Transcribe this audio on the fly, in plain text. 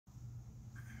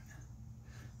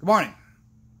Good morning.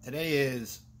 Today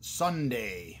is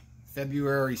Sunday,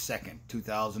 February 2nd,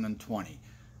 2020.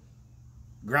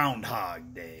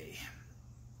 Groundhog Day.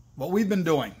 What we've been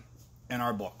doing in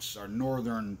our books, our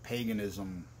Northern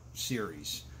Paganism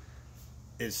series,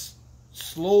 is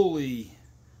slowly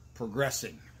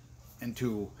progressing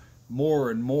into more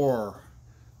and more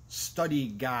study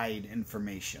guide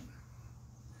information.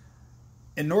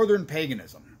 In Northern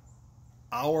Paganism,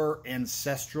 our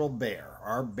ancestral bear,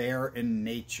 our bear in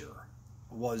nature,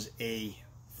 was a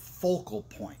focal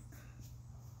point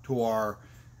to our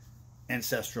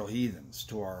ancestral heathens,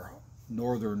 to our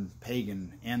northern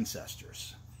pagan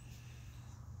ancestors.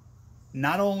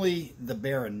 Not only the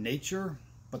bear in nature,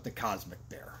 but the cosmic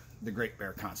bear, the Great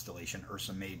Bear constellation,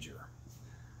 Ursa Major.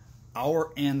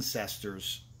 Our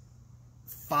ancestors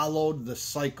followed the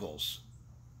cycles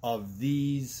of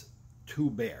these two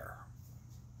bears,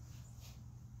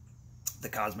 the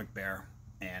cosmic bear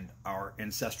and our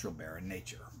ancestral bear in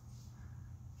nature.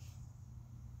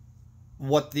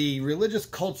 What the religious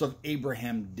cults of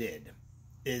Abraham did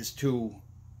is to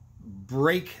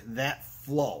break that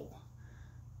flow.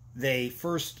 They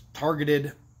first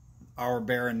targeted our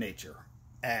bear in nature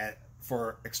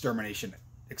for extinction.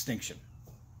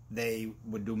 They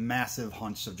would do massive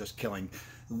hunts of just killing,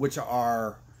 which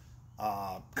are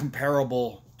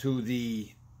comparable to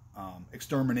the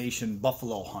extermination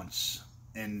buffalo hunts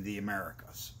in the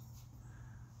Americas.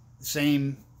 It's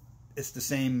the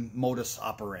same modus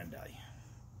operandi,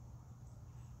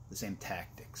 the same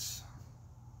tactics.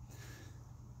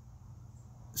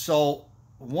 So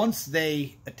once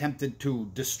they attempted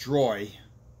to destroy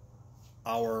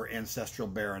our ancestral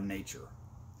bear in nature,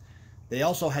 they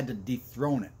also had to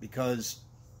dethrone it, because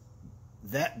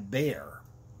that bear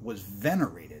was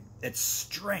venerated. Its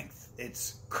strength,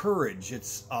 its courage,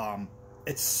 its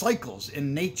cycles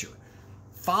in nature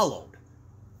followed,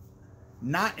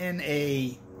 not in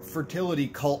a fertility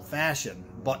cult fashion,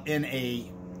 but in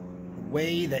a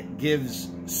way that gives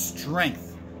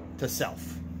strength to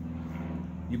self.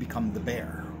 You become the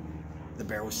bear. The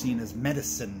bear was seen as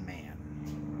medicine man.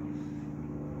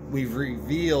 We've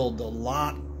revealed a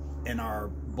lot in our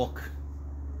book,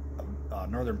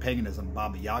 Northern Paganism,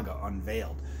 Baba Yaga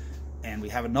Unveiled. And we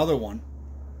have another one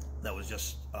that was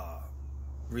just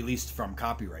released from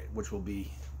copyright, which will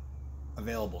be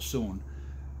available soon.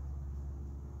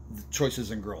 The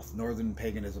Choices in Growth, Northern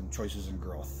Paganism, Choices in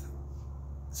Growth.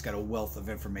 It's got a wealth of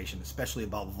information, especially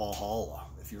about Valhalla.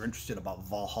 If you're interested about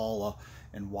Valhalla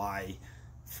and why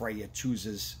Freya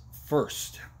chooses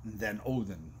first, then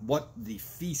Odin, what the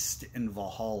feast in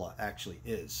Valhalla actually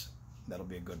is, that'll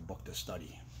be a good book to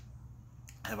study,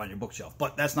 have on your bookshelf.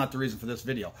 But that's not the reason for this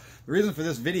video. The reason for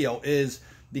this video is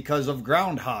because of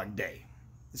Groundhog Day.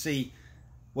 See,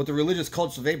 what the religious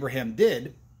cults of Abraham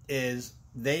did is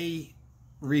they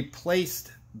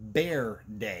replaced Bear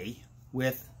Day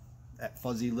with that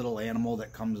fuzzy little animal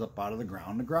that comes up out of the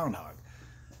ground, the groundhog.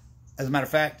 As a matter of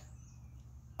fact,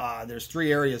 there's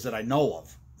three areas that I know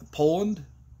of: Poland,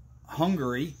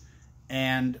 Hungary,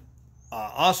 and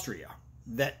Austria,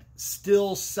 that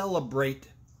still celebrate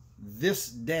this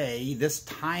day, this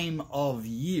time of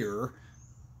year,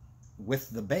 with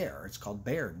the bear. It's called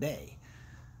Bear Day.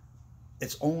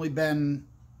 It's only been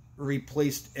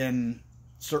replaced in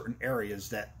certain areas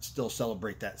that still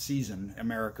celebrate that season,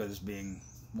 America's being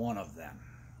one of them.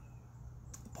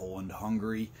 Poland,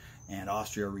 Hungary, and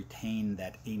Austria retain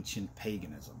that ancient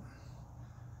paganism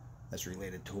that's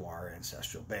related to our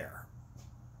ancestral bear.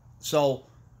 So,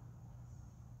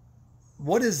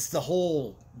 what is the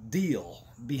whole deal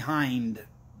behind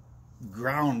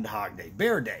Groundhog Day,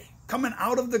 Bear Day? Coming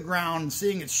out of the ground,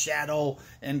 seeing its shadow,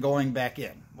 and going back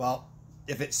in. Well,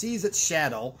 if it sees its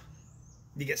shadow,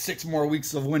 you get 6 more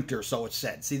weeks of winter, so it's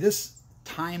said. See, this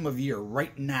time of year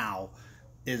right now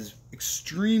is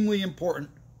extremely important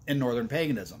in Northern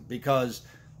Paganism, because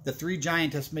the 3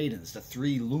 giantess maidens, the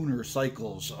 3 lunar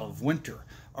cycles of winter,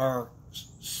 are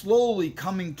slowly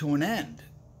coming to an end.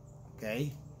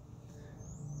 Okay?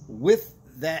 With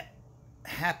that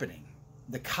happening,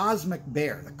 the cosmic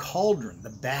bear, the cauldron,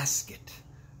 the basket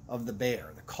of the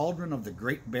bear, the cauldron of the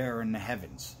great bear in the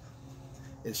heavens,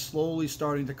 is slowly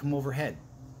starting to come overhead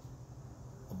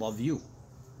above you.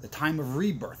 The time of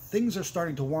rebirth. Things are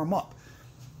starting to warm up.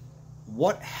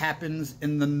 What happens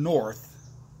in the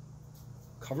north,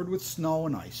 covered with snow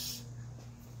and ice,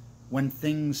 when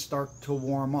things start to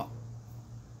warm up?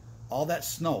 All that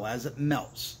snow, as it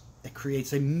melts, it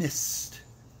creates a mist.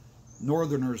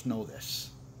 Northerners know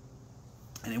this.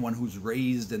 Anyone who's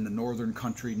raised in the northern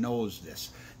country knows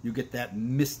this. You get that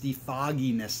misty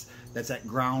fogginess that's at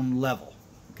ground level.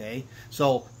 Okay?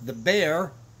 So the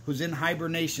bear who's in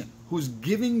hibernation, who's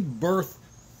giving birth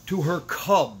to her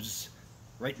cubs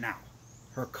right now.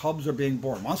 Her cubs are being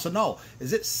born. Wants to know,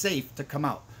 is it safe to come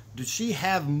out? Does she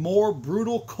have more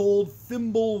brutal, cold,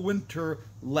 thimble winter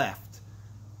left?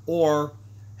 Or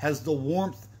has the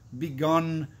warmth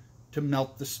begun to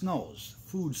melt the snows?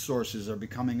 Food sources are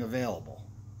becoming available.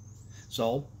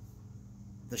 So,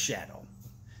 the shadow.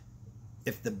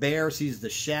 If the bear sees the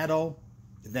shadow,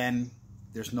 then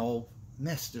there's no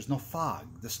mist, there's no fog.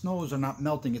 The snows are not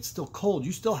melting, it's still cold.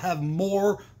 You still have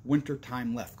more winter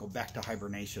time left. Go back to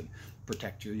hibernation.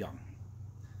 Protect your young.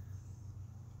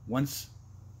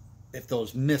 If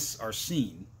those mists are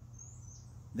seen,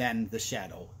 then the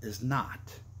shadow is not.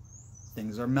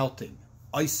 Things are melting.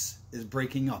 Ice is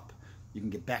breaking up. You can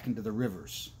get back into the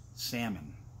rivers.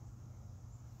 Salmon.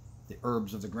 The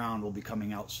herbs of the ground will be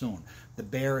coming out soon. The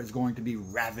bear is going to be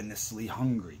ravenously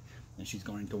hungry, and she's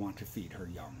going to want to feed her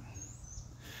young.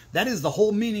 That is the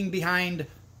whole meaning behind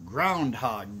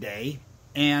Groundhog Day,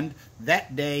 and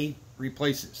that day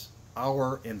replaces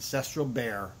our ancestral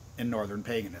bear in Northern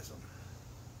Paganism.